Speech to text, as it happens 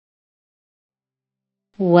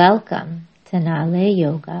Welcome to Nidra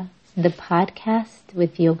Yoga, the podcast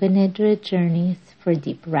with Yoga Nidra journeys for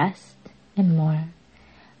deep rest and more.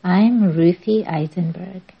 I'm Ruthie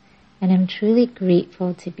Eisenberg, and I'm truly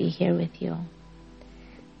grateful to be here with you.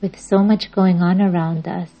 With so much going on around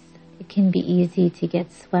us, it can be easy to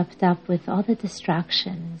get swept up with all the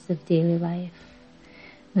distractions of daily life,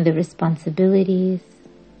 the responsibilities,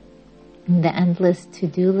 the endless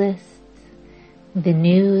to-do lists, the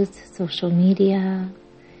news, social media,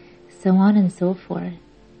 so on and so forth.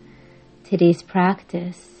 Today's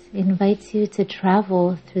practice invites you to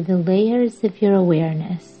travel through the layers of your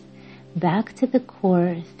awareness back to the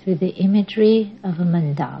core through the imagery of a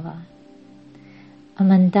mandala. A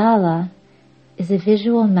mandala is a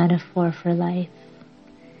visual metaphor for life.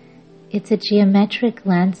 It's a geometric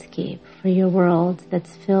landscape for your world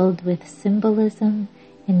that's filled with symbolism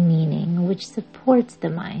and meaning, which supports the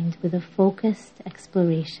mind with a focused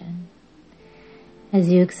exploration. As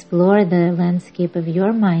you explore the landscape of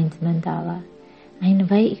your mind's mandala, I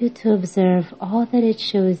invite you to observe all that it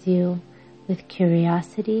shows you with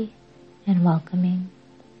curiosity and welcoming.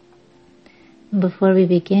 Before we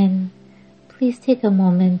begin, please take a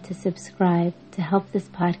moment to subscribe to help this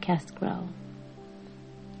podcast grow.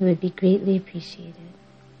 It would be greatly appreciated.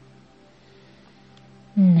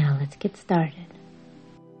 Now let's get started.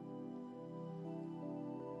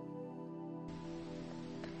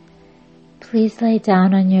 Please lie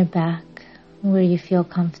down on your back where you feel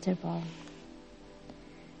comfortable.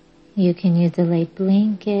 You can use a light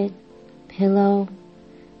blanket, pillow,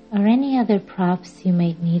 or any other props you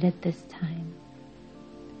might need at this time.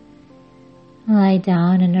 Lie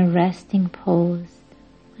down in a resting pose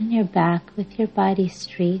on your back with your body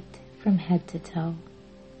straight from head to toe.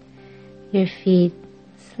 Your feet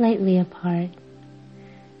slightly apart.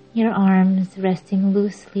 Your arms resting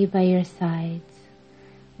loosely by your sides,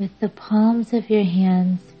 with the palms of your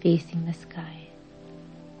hands facing the sky.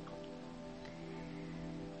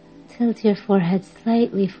 Tilt your forehead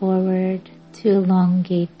slightly forward to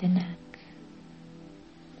elongate the neck.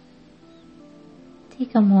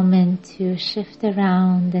 Take a moment to shift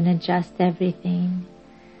around and adjust everything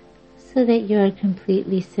so that you are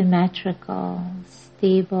completely symmetrical,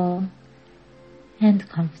 stable, and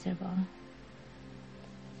comfortable.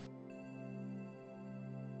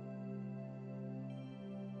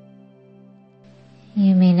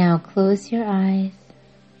 You may now close your eyes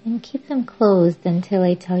and keep them closed until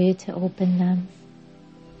I tell you to open them.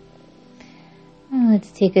 Let's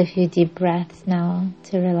take a few deep breaths now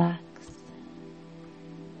to relax.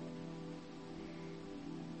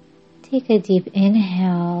 Take a deep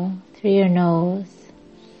inhale through your nose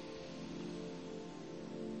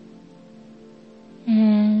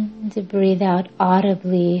and breathe out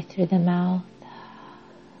audibly through the mouth,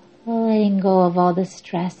 letting go of all the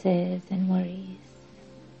stresses and worries.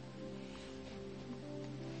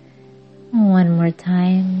 One more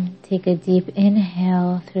time, take a deep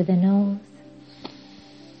inhale through the nose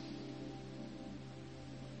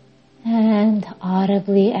and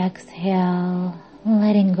audibly exhale,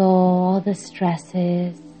 letting go all the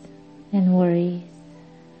stresses and worries.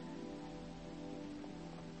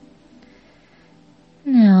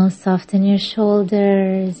 Now soften your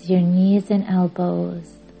shoulders, your knees and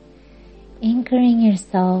elbows, anchoring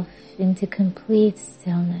yourself into complete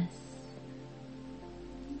stillness.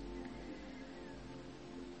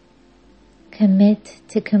 Commit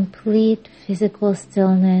to complete physical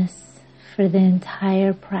stillness for the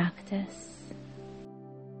entire practice.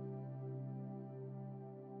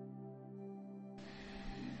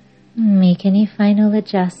 Make any final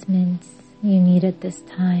adjustments you need at this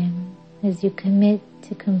time as you commit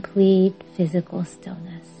to complete physical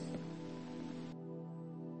stillness.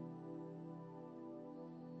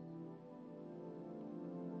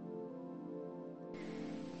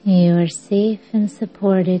 You are safe and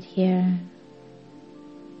supported here.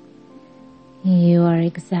 You are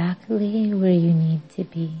exactly where you need to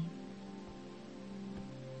be.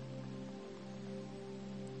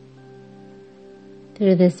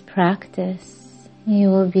 Through this practice, you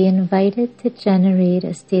will be invited to generate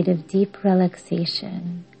a state of deep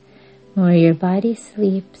relaxation where your body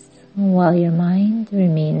sleeps while your mind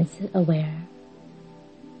remains aware.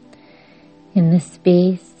 In the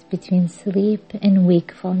space between sleep and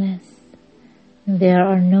wakefulness, there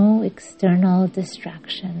are no external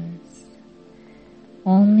distractions.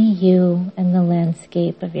 Only you and the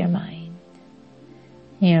landscape of your mind,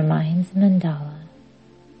 your mind's mandala.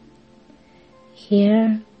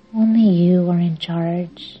 Here, only you are in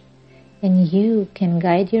charge, and you can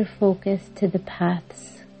guide your focus to the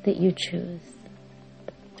paths that you choose.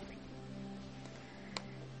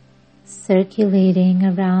 Circulating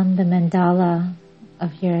around the mandala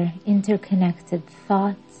of your interconnected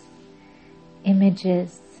thoughts,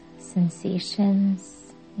 images,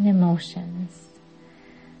 sensations, and emotions,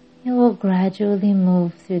 you will gradually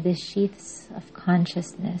move through the sheaths of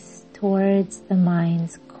consciousness towards the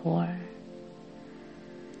mind's core.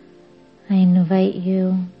 I invite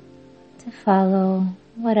you to follow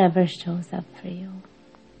whatever shows up for you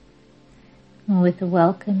with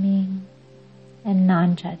welcoming and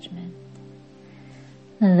non-judgment.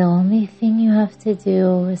 The only thing you have to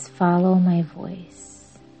do is follow my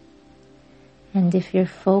voice. And if your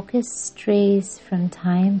focus strays from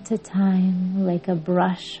time to time like a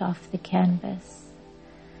brush off the canvas,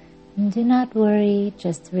 do not worry,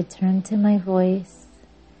 just return to my voice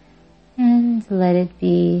and let it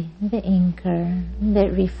be the anchor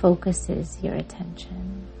that refocuses your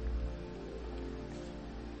attention.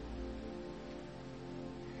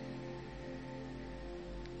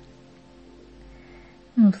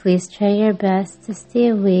 And please try your best to stay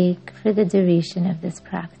awake for the duration of this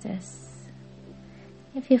practice.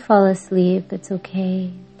 If you fall asleep, it's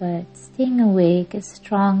okay, but staying awake is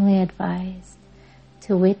strongly advised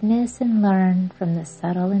to witness and learn from the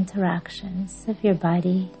subtle interactions of your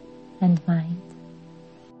body and mind.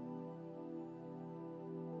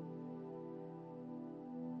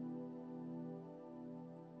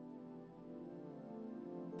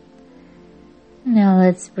 Now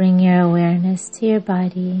let's bring your awareness to your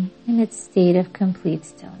body in its state of complete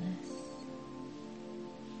stillness.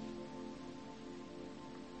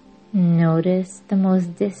 Notice the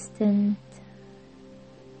most distant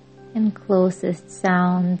and closest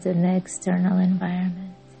sounds in the external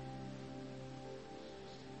environment.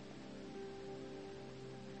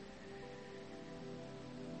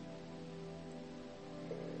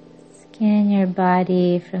 Scan your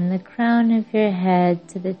body from the crown of your head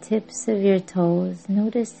to the tips of your toes,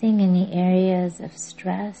 noticing any areas of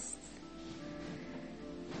stress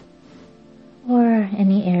or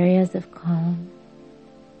any areas of calm.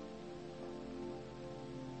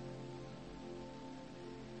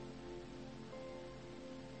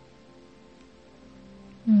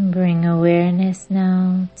 And bring awareness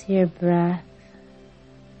now to your breath.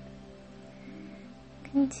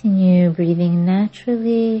 Continue breathing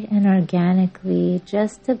naturally and organically,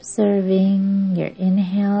 just observing your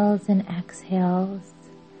inhales and exhales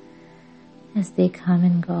as they come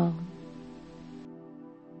and go.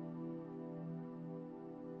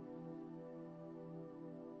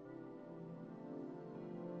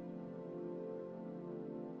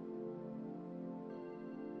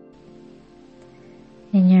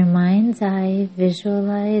 In your mind's eye,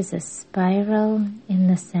 visualize a spiral in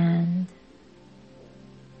the sand.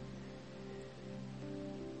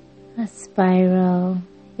 A spiral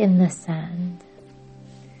in the sand.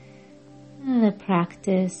 The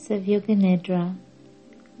practice of Yoga Nidra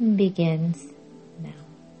begins now.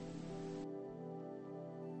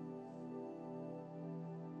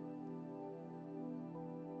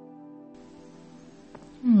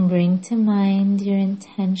 Bring to mind your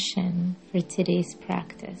intention for today's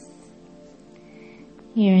practice.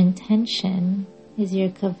 Your intention is your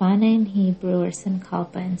kavana in Hebrew or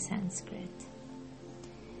sankalpa in Sanskrit.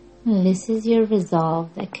 This is your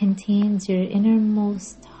resolve that contains your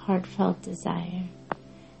innermost heartfelt desire,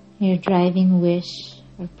 your driving wish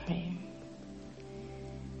or prayer.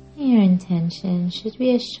 Your intention should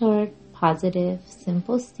be a short, positive,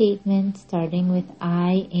 simple statement starting with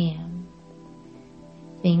I am.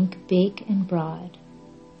 Think big and broad.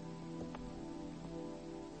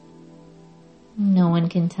 No one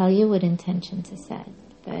can tell you what intention to set,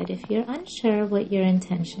 but if you're unsure what your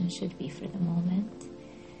intention should be for the moment,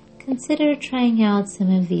 consider trying out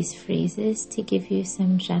some of these phrases to give you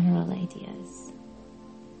some general ideas.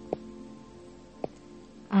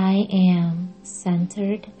 I am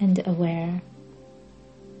centered and aware.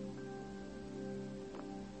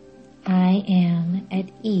 I am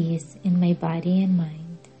at ease in my body and mind.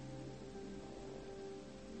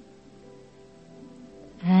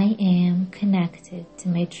 I am connected to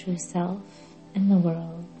my true self and the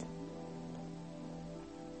world.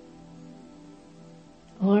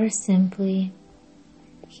 Or simply,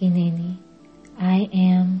 Hineni, I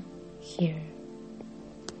am here.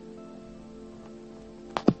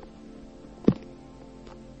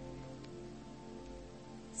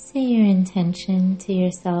 Say your intention to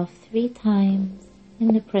yourself 3 times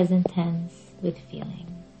in the present tense with feeling.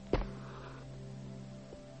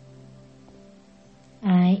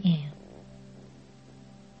 I am.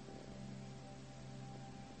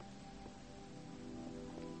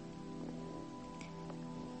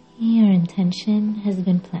 Your intention has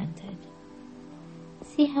been planted.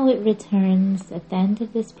 See how it returns at the end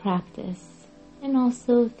of this practice and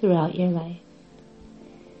also throughout your life.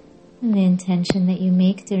 And the intention that you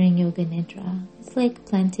make during Yoga Nidra is like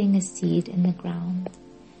planting a seed in the ground.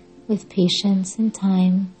 With patience and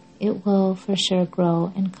time, it will for sure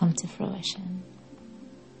grow and come to fruition.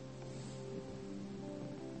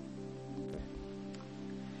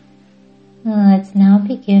 Let's now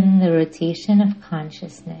begin the rotation of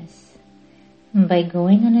consciousness by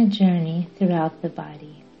going on a journey throughout the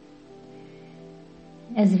body.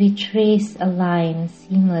 As we trace a line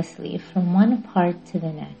seamlessly from one part to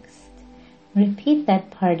the next, repeat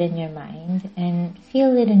that part in your mind and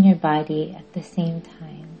feel it in your body at the same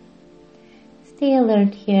time. Stay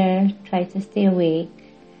alert here, try to stay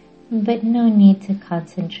awake, but no need to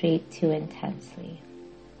concentrate too intensely.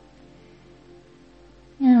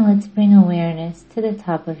 Now let's bring awareness to the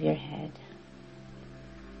top of your head.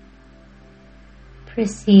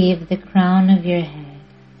 Perceive the crown of your head.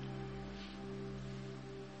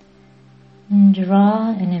 And draw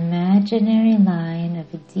an imaginary line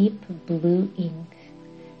of deep blue ink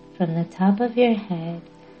from the top of your head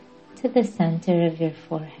to the center of your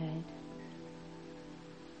forehead.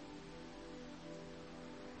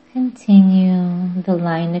 Continue the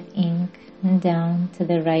line of ink down to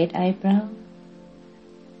the right eyebrow,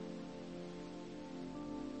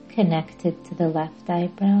 connected to the left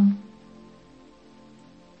eyebrow,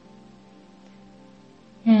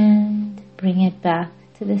 and bring it back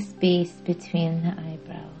to the space between the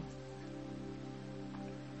eyebrows.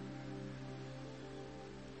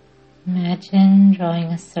 Imagine drawing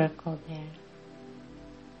a circle there.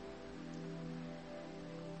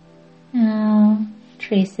 Now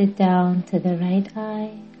trace it down to the right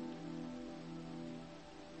eye,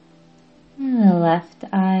 and the left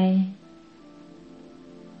eye,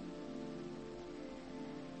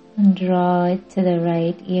 and draw it to the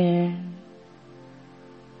right ear,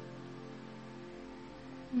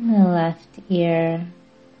 and the left ear,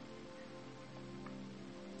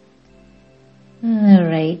 and the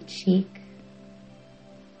right cheek,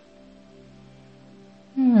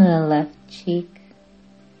 and the left cheek,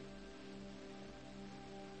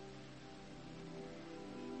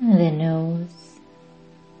 and the nose.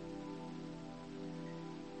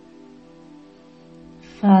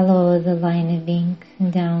 Follow the line of ink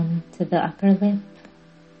down to the upper lip,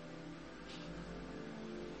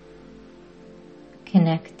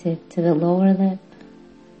 connected to the lower lip,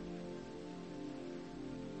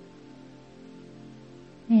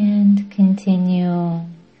 and continue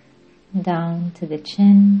down to the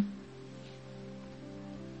chin,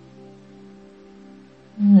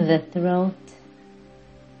 the throat,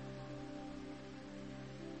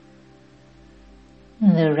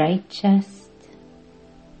 the right chest,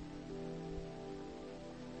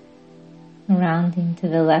 rounding to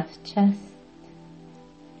the left chest,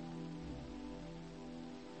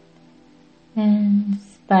 and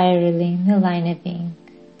spiraling the line of ink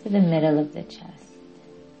to the middle of the chest.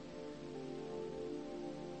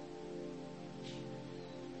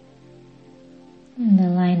 And the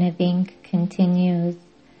line of ink continues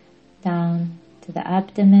down to the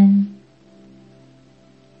abdomen,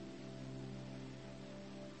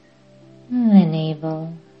 and the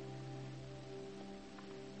navel,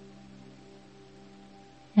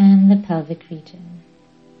 and the pelvic region.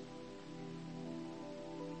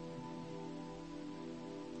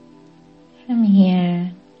 From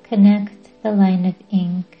here, connect the line of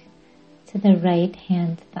ink to the right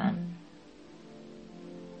hand thumb,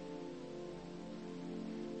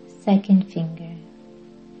 second finger,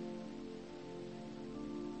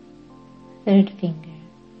 third finger,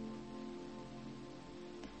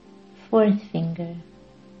 fourth finger,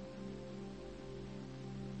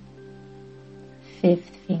 fifth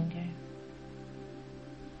finger.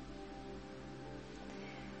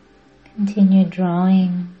 Continue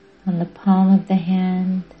drawing on the palm of the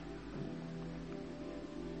hand.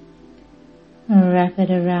 Wrap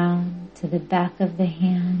it around to the back of the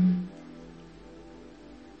hand,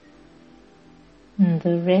 and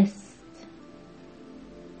the wrist,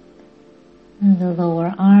 and the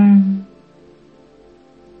lower arm.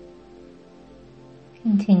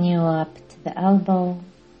 Continue up to the elbow,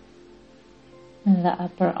 and the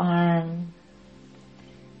upper arm,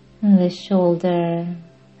 and the shoulder,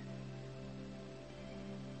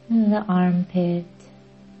 and the armpit,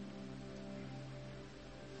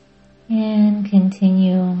 and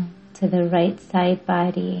continue to the right side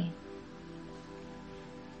body,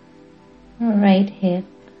 right hip,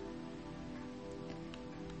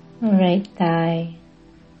 right thigh,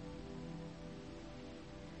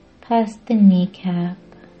 past the kneecap,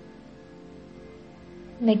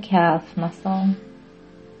 the calf muscle,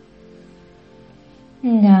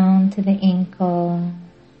 and down to the ankle,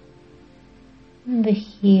 the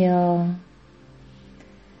heel,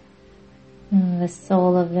 and the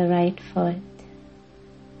sole of the right foot.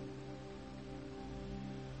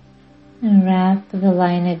 And wrap the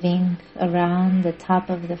line of ink around the top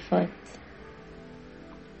of the foot,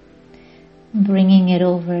 bringing it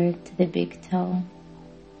over to the big toe,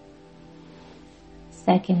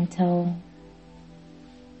 second toe,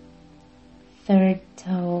 third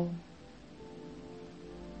toe,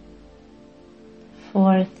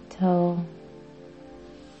 fourth toe,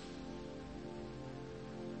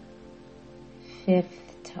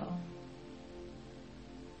 fifth toe.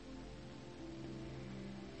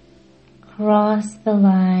 Cross the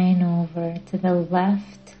line over to the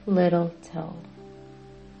left little toe.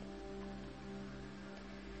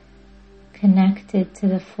 Connected to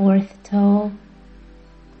the fourth toe,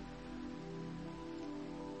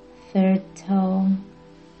 third toe,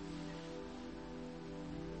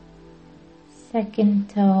 second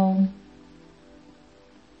toe,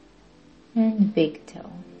 and big toe.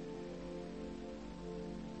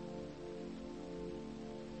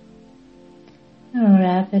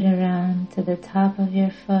 Wrap it around to the top of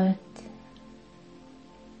your foot,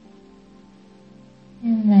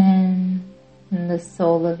 and then the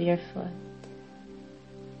sole of your foot,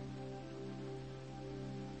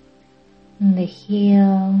 and the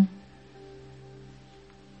heel.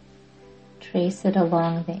 Trace it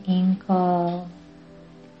along the ankle,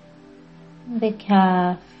 the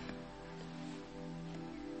calf,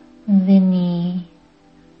 the knee,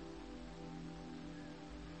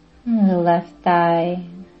 the left thigh,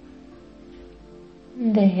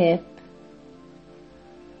 the hip,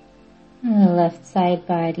 the left side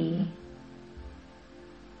body,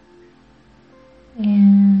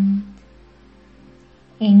 and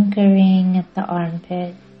anchoring at the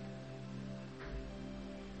armpit,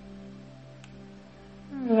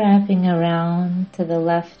 wrapping around to the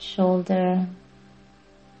left shoulder,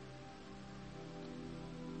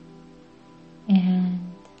 and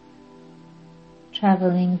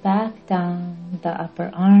traveling back down the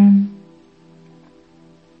upper arm,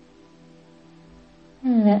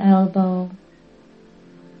 and the elbow,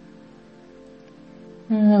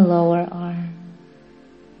 and the lower arm,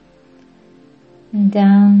 and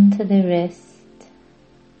down to the wrist,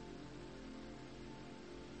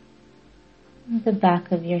 and the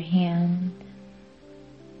back of your hand,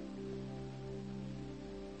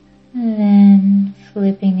 and then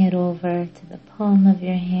flipping it over to the palm of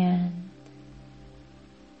your hand,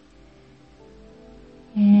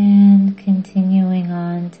 and continuing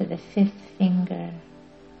on to the fifth finger,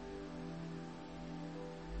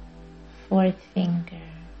 fourth finger,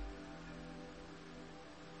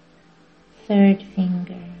 third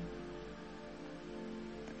finger,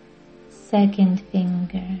 second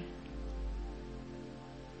finger,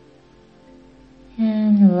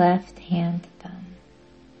 and left hand thumb.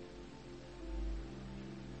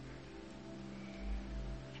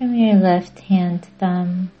 From your left hand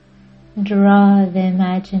thumb, draw the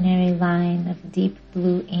imaginary line of deep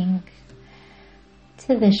blue ink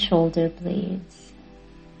to the shoulder blades,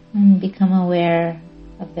 and become aware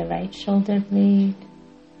of the right shoulder blade,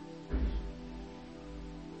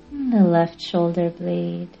 and the left shoulder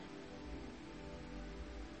blade,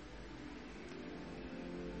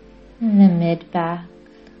 and the mid back,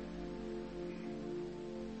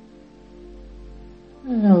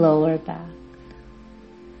 and the lower back,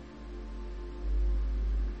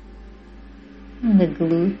 and the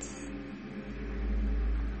glutes,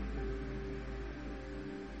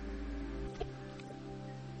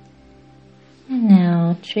 and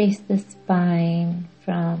now trace the spine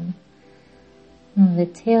from the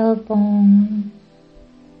tailbone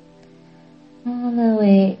all the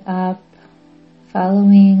way up,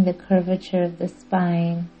 following the curvature of the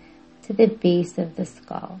spine to the base of the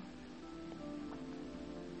skull.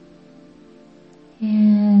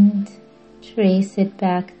 And trace it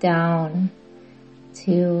back down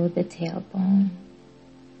to the tailbone.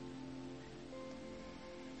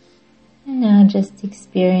 And now just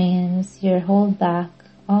experience your whole back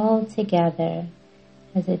all together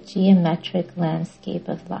as a geometric landscape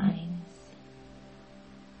of lines.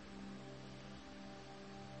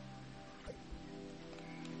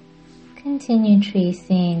 Continue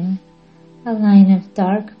tracing a line of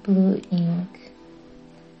dark blue ink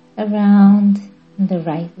around the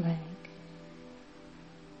right leg.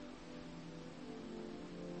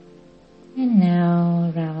 And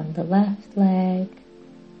now around the left leg.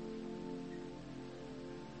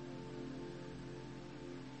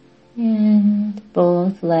 And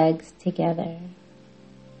both legs together.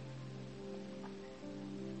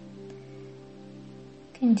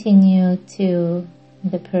 Continue to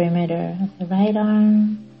the perimeter of the right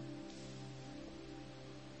arm,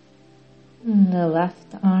 the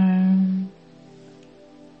left arm,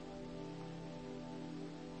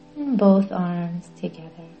 both arms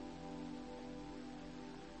together.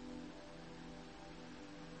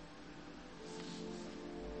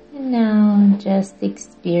 And now just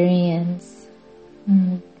experience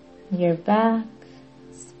your back,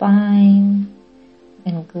 spine,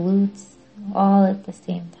 and glutes all at the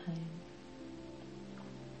same time.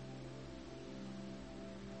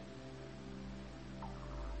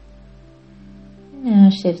 Now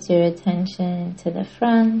shift your attention to the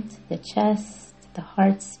front, the chest, the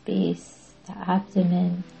heart space, the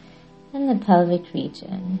abdomen, and the pelvic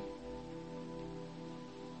region.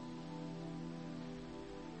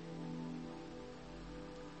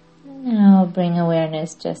 Now bring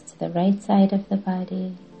awareness just to the right side of the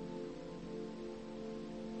body.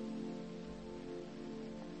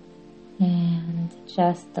 And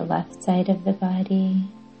just the left side of the body.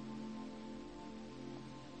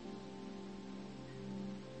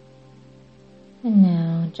 And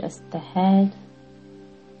now just the head.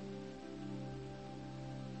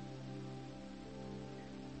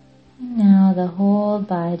 And now the whole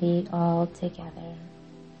body all together.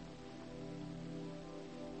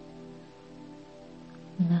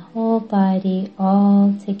 And the whole body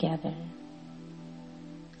all together.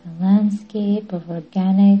 A landscape of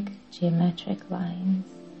organic geometric lines.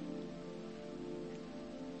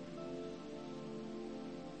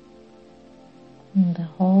 And the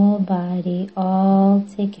whole body all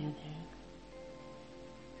together.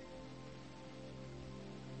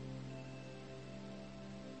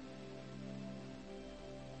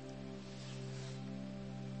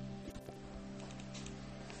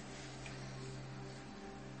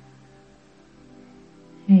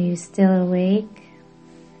 Are you still awake?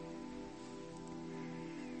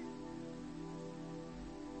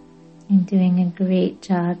 And doing a great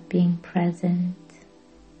job being present.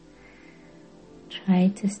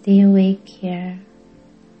 Try to stay awake here.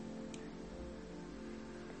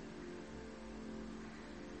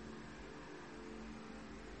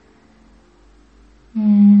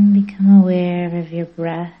 And become aware of your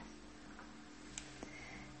breath.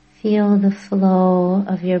 Feel the flow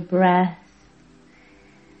of your breath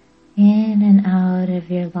in and out of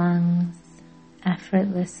your lungs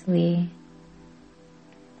effortlessly.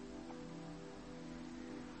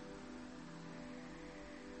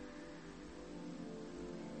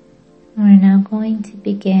 We're now going to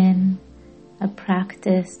begin a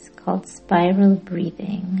practice called spiral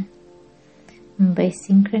breathing by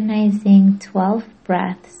synchronizing 12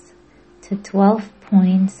 breaths to 12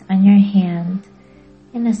 points on your hand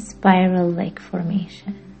in a spiral-like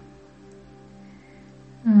formation.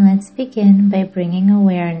 Let's begin by bringing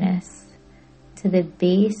awareness to the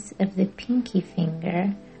base of the pinky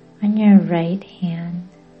finger on your right hand,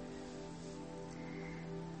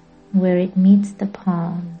 where it meets the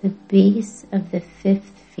palm, the base of the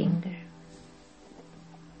fifth finger.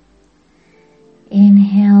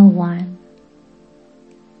 Inhale 1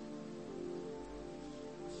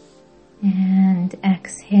 and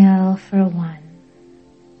exhale for 1.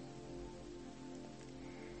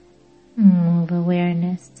 Move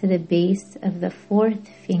awareness to the base of the fourth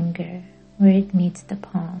finger where it meets the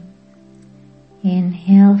palm.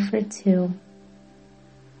 Inhale for 2.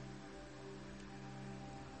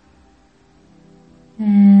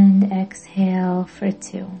 And exhale for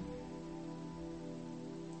 2.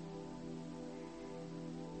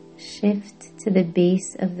 Shift to the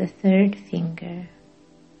base of the third finger.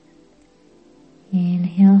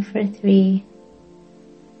 Inhale for 3.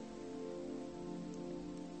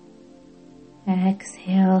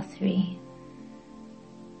 Exhale 3.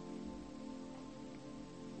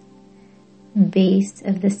 Base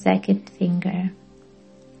of the second finger.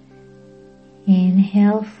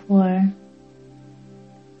 Inhale 4.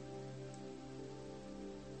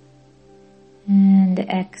 And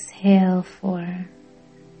exhale 4.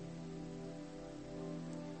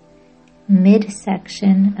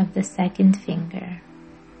 Midsection of the second finger.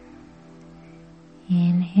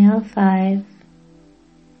 Inhale 5.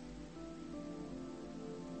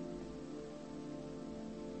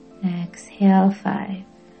 Exhale 5.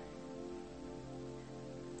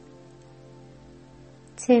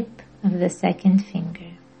 Tip of the second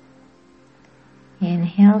finger.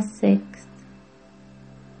 Inhale 6.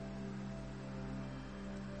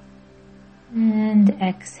 And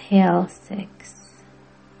exhale 6.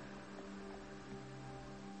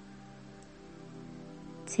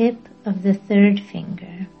 Tip of the third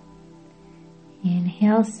finger.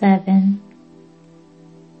 Inhale 7.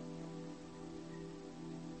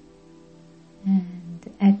 And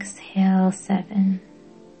exhale 7.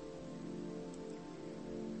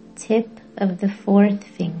 Tip of the fourth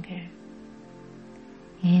finger.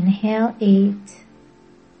 Inhale 8.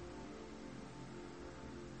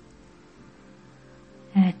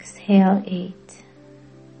 Exhale 8.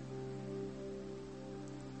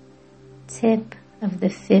 Tip of the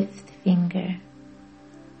 5th finger.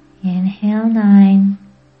 Inhale 9.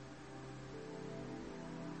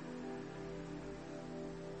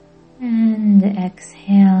 And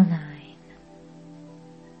exhale 9.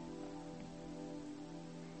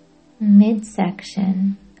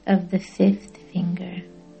 Midsection of the 5th finger.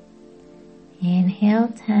 Inhale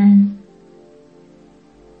 10.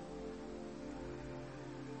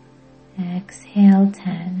 Exhale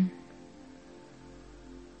 10.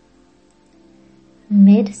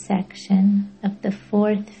 Midsection of the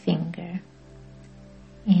 4th finger.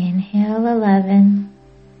 Inhale 11.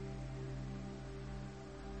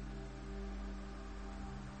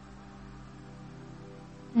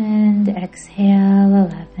 And exhale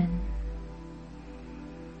 11.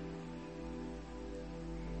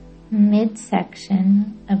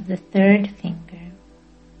 Midsection of the 3rd finger.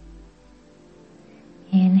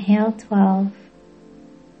 Inhale 12.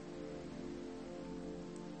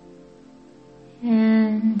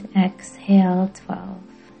 And exhale 12.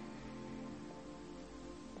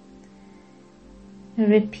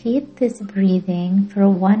 Repeat this breathing for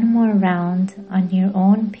one more round on your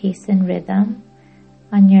own pace and rhythm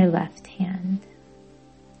on your left hand.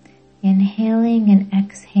 Inhaling and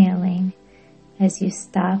exhaling as you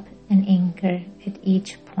stop and anchor at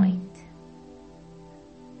each point.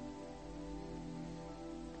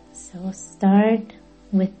 So start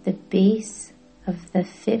with the base of the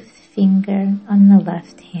 5th finger on the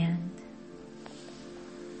left hand.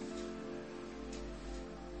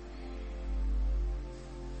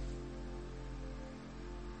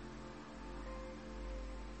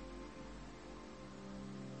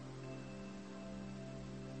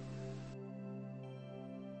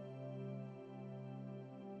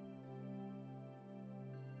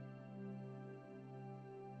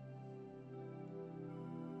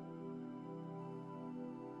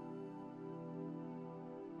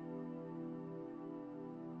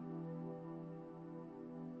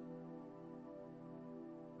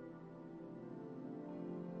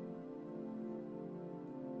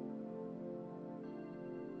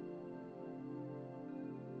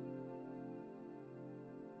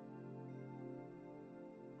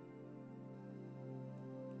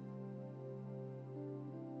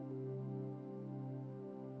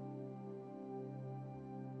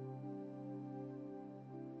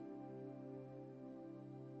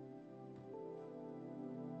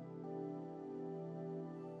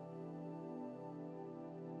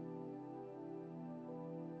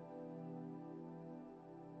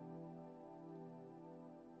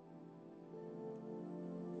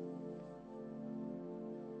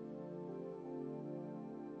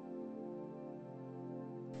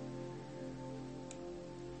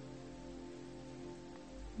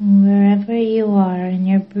 Wherever you are in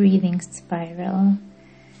your breathing spiral,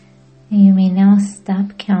 you may now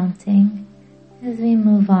stop counting as we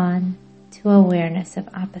move on to awareness of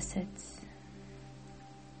opposites.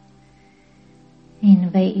 I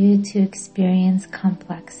invite you to experience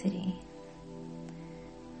complexity.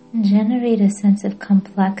 Generate a sense of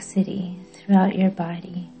complexity throughout your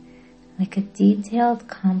body, like a detailed,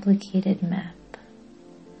 complicated map.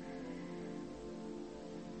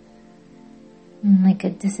 Like a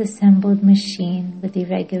disassembled machine with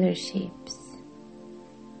irregular shapes.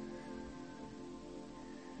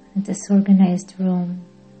 A disorganized room.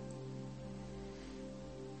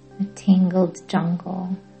 A tangled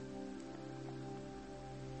jungle.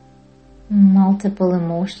 Multiple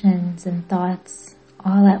emotions and thoughts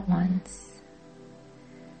all at once.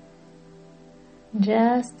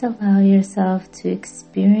 Just allow yourself to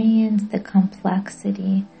experience the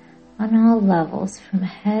complexity on all levels, from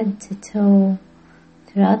head to toe,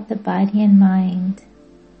 throughout the body and mind.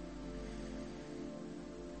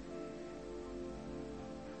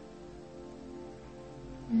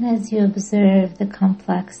 And as you observe the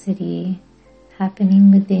complexity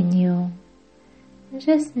happening within you,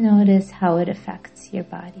 just notice how it affects your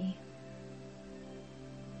body.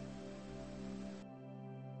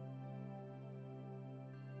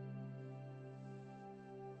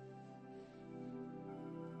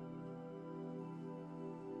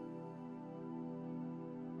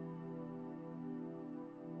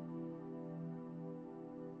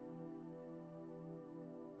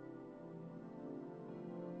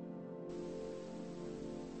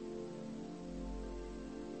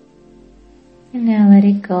 And now let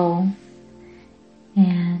it go,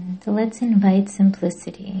 and let's invite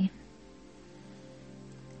simplicity.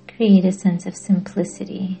 Create a sense of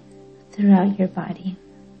simplicity throughout your body.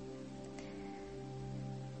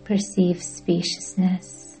 Perceive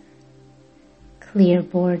spaciousness, clear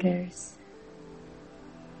borders,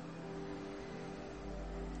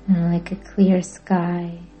 And like a clear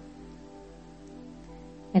sky,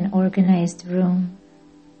 an organized room,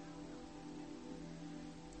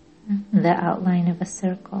 the outline of a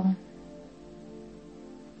circle,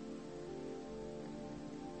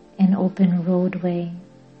 an open roadway,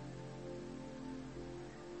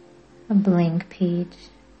 a blank page.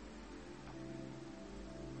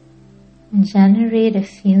 Generate a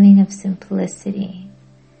feeling of simplicity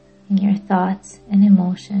in your thoughts and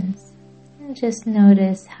emotions, and just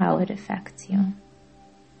notice how it affects you.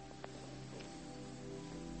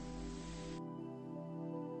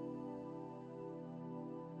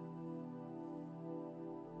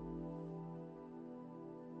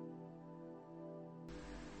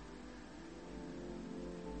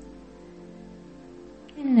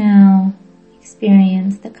 And now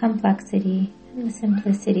experience the complexity and the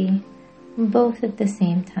simplicity both at the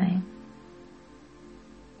same time.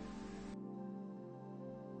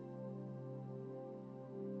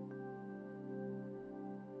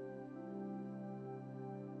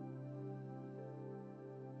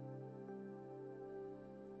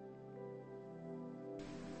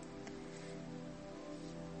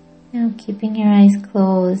 Now, keeping your eyes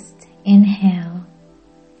closed, inhale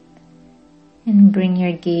and bring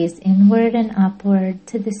your gaze inward and upward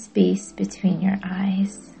to the space between your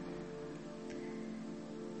eyes.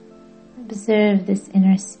 Observe this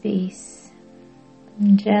inner space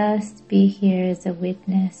and just be here as a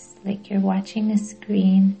witness, like you're watching a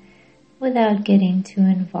screen without getting too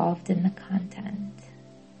involved in the content.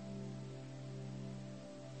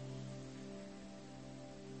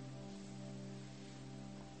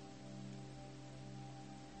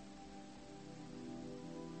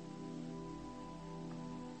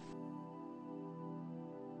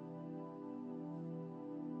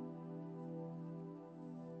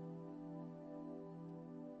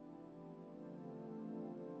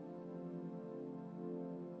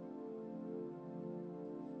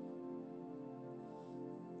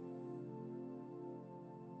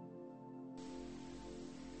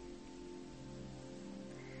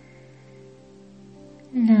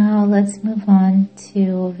 Now let's move on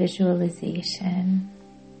to visualization.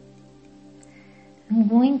 I'm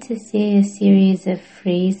going to say a series of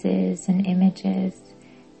phrases and images,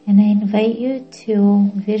 and I invite you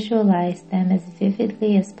to visualize them as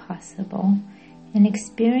vividly as possible and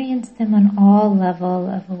experience them on all level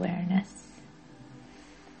of awareness.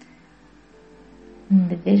 And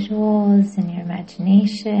the visuals in your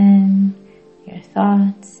imagination, your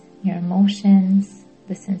thoughts, your emotions,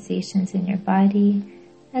 the sensations in your body,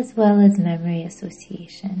 as well as memory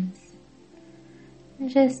associations. And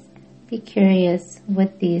just be curious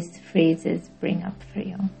what these phrases bring up for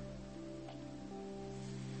you.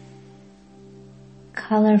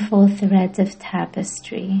 Colorful threads of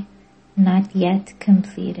tapestry, not yet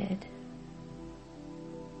completed.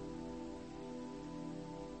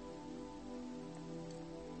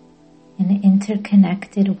 An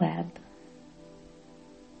interconnected web.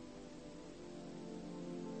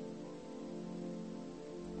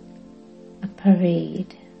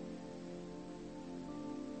 Parade.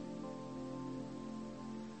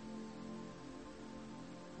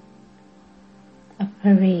 A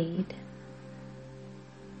parade.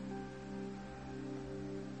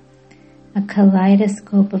 A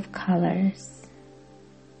kaleidoscope of colors.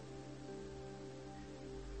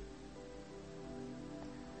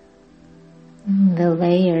 The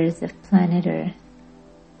layers of planet Earth.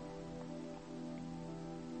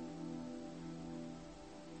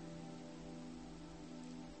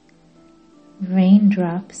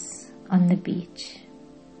 Raindrops on the beach.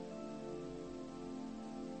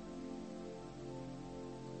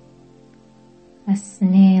 A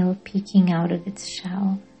snail peeking out of its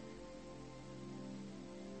shell.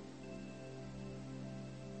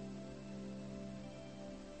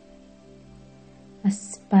 A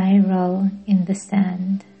spiral in the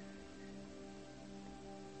sand.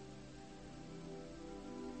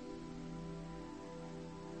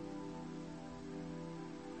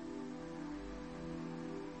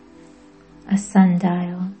 A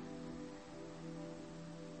sundial.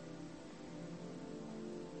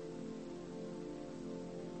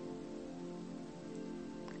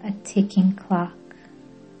 A ticking clock.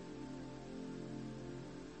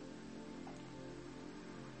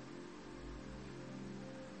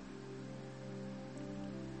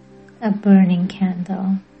 A burning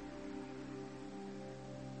candle.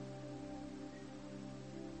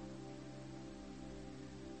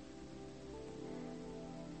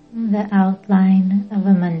 The outline of a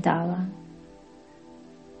mandala.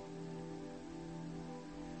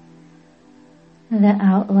 The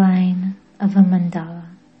outline of a mandala.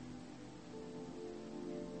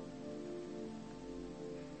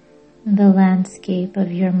 the landscape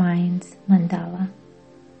of your mind's mandala.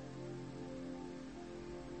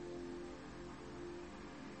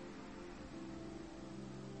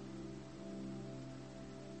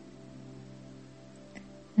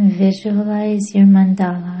 Visualize your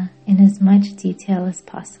mandala in as much detail as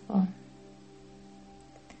possible.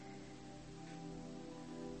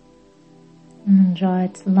 And draw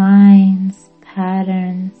its lines,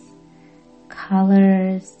 patterns,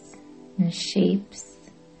 colors, and shapes.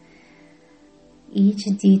 Each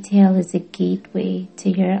detail is a gateway to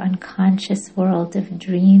your unconscious world of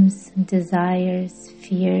dreams, desires,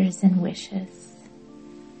 fears, and wishes.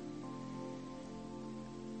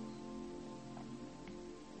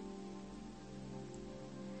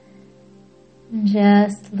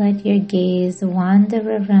 Just let your gaze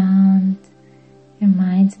wander around your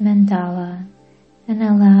mind's mandala and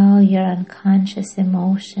allow your unconscious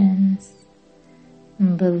emotions,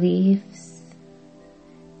 beliefs,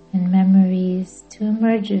 and memories to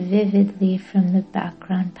emerge vividly from the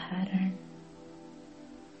background pattern.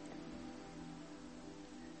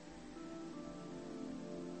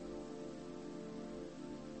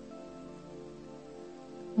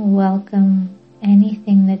 Welcome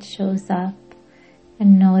anything that shows up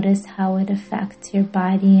and notice how it affects your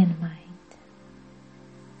body and mind.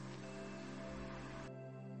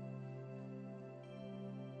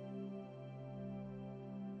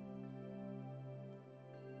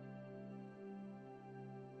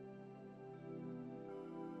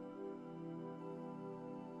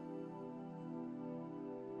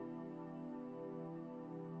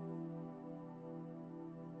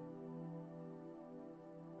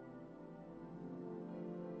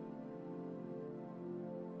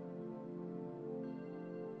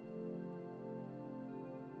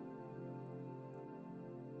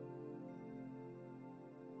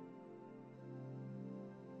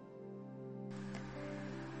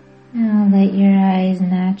 Now let your eyes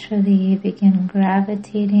naturally begin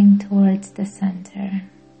gravitating towards the center.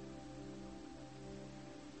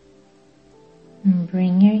 And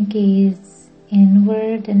bring your gaze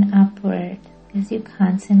inward and upward as you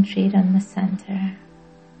concentrate on the center.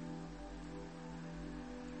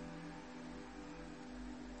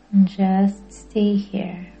 And just stay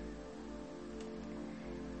here.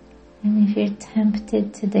 And if you're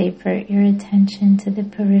tempted to divert your attention to the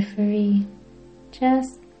periphery,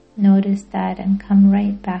 just notice that and come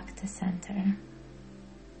right back to center.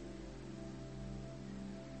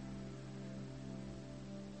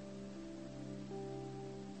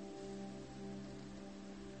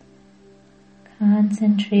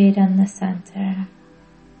 Concentrate on the center.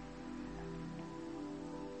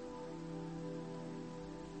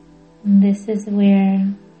 And this is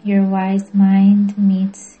where your wise mind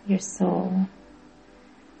meets your soul,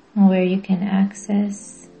 where you can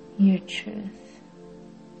access your truth.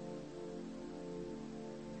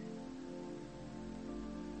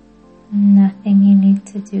 Nothing you need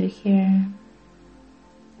to do here,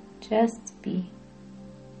 just be.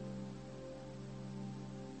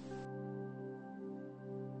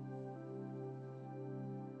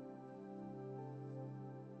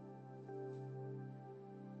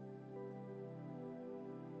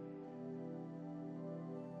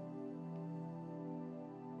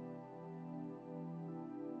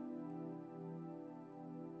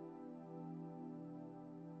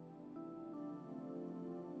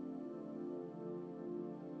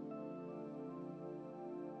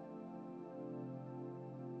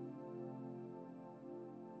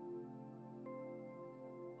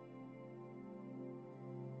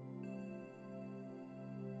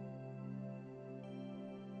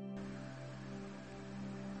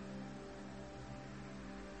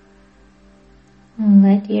 And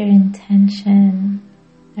let your intention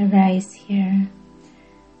arise here,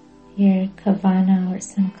 your kavana or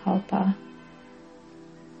sankalpa.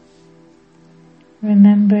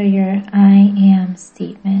 Remember your I am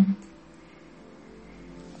statement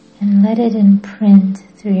and let it imprint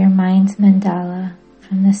through your mind's mandala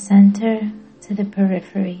from the center to the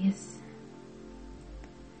peripheries.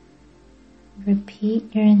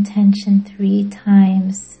 Repeat your intention 3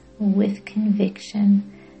 times with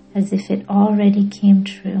conviction as if it already came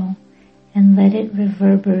true, and let it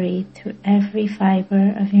reverberate through every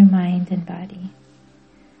fiber of your mind and body.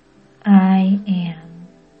 I am.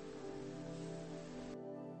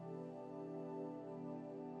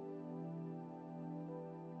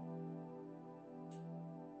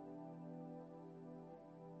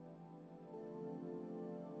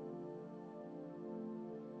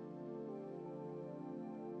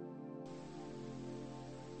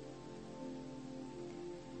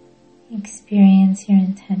 Experience your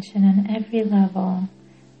intention on every level,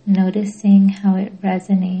 noticing how it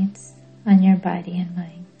resonates on your body and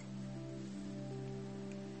mind.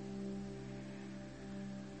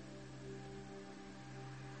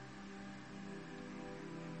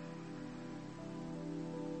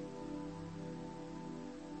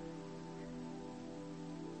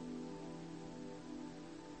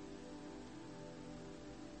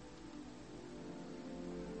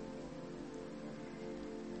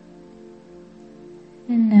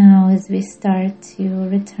 And now as we start to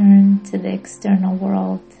return to the external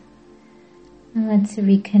world, let's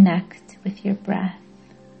reconnect with your breath.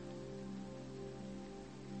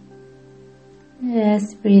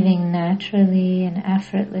 Just breathing naturally and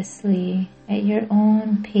effortlessly at your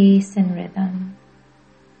own pace and rhythm.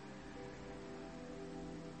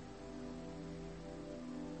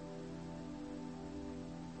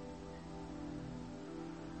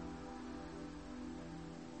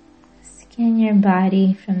 Scan your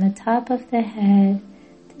body from the top of the head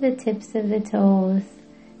to the tips of the toes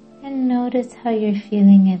and notice how you're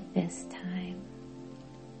feeling at this time.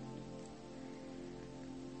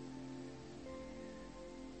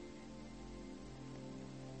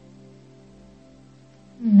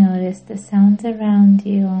 Notice the sounds around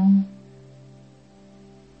you,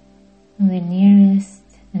 the nearest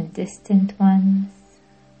and distant ones.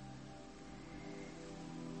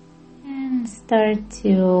 And start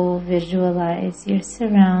to visualize your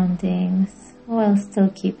surroundings while still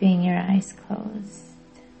keeping your eyes closed.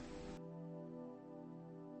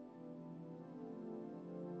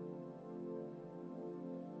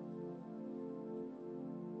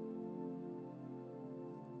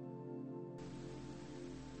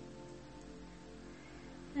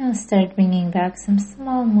 Now start bringing back some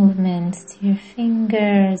small movements to your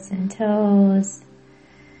fingers and toes.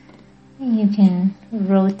 You can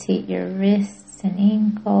rotate your wrists and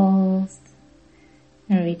ankles,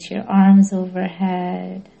 and reach your arms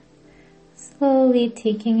overhead, slowly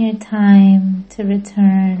taking your time to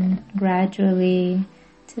return gradually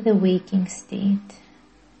to the waking state.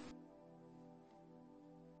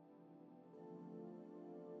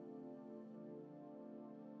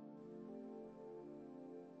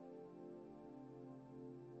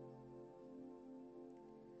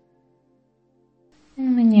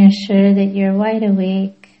 And when you're sure that you're wide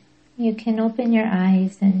awake, you can open your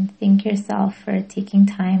eyes and thank yourself for taking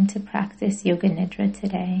time to practice Yoga Nidra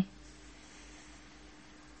today.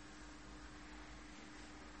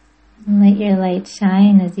 And let your light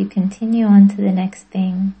shine as you continue on to the next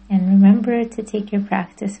thing, and remember to take your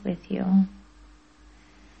practice with you.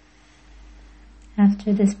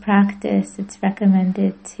 After this practice, it's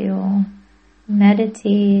recommended to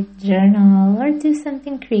meditate, journal, or do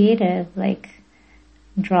something creative like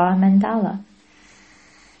draw a mandala.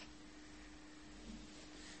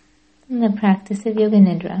 And the practice of Yoga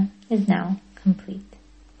Nidra is now complete.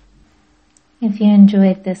 If you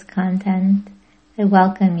enjoyed this content, I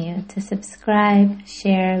welcome you to subscribe,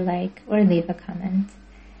 share, like, or leave a comment.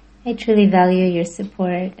 I truly value your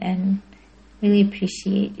support and really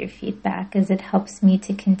appreciate your feedback as it helps me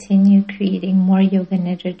to continue creating more Yoga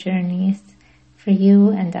Nidra journeys for you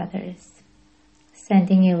and others.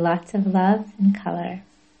 Sending you lots of love and color.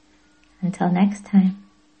 Until next time.